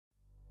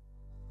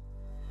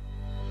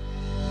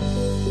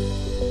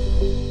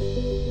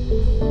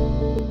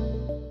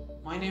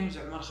is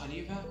Omar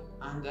Khalifa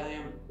and I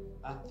am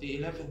at the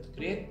 11th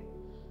grade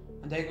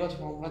and I got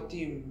from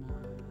RedTeam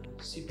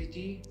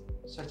CPT,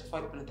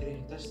 Certified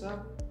Penetration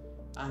Tester,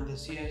 and the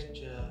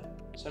CH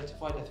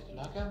Certified Ethical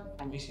Hacker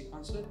from VC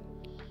Council,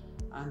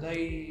 and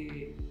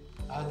I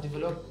had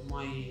developed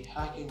my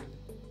hacking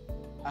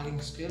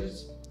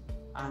skills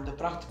and the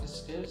practical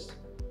skills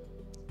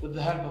with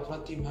the help of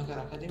RedTeam Hacker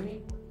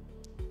Academy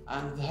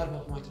and with the help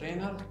of my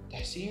trainer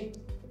Tahsin,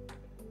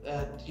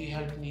 that he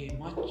helped me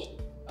much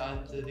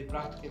at the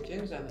practical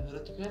things and the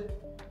theoretical,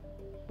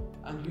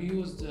 and we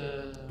used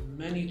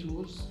many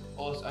tools,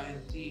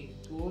 OSINT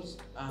tools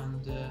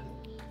and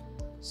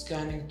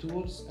scanning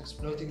tools,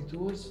 exploiting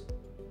tools,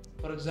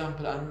 for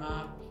example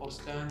Nmap for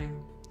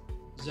scanning,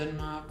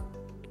 Zenmap,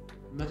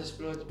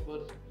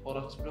 Metasploitable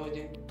for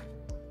exploiting,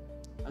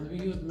 and we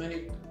used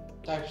many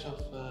types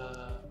of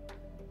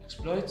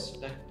exploits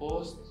like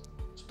post,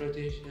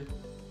 exploitation,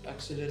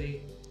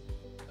 auxiliary.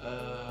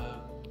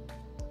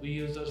 We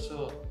used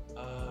also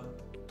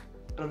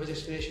privilege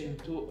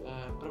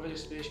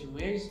escalation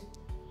ways,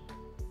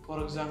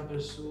 for example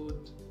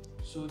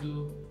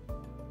sudo,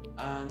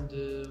 and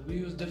we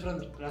use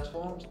different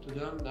platforms to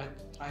learn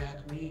like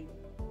TryHackMe,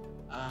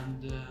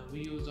 and we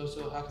used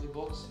also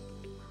HacklyBox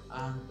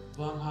and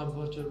OMAR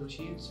virtual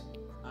machines,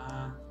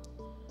 and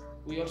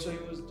we also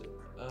used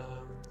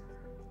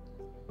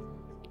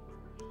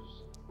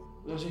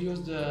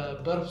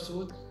burp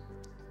suite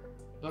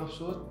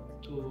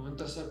to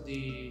intercept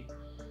the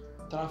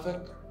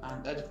traffic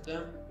and edit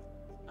them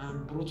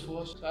and brute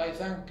force. So I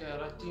thank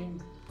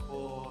RedTeam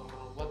for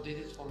what they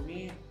did for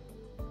me,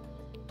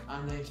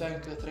 and I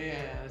thank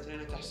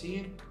trainer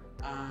Tahsin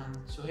and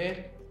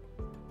Suhail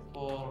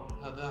for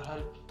their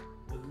help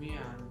with me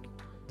and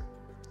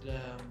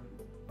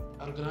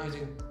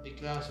organizing the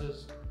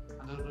classes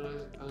and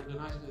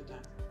organizing the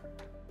time.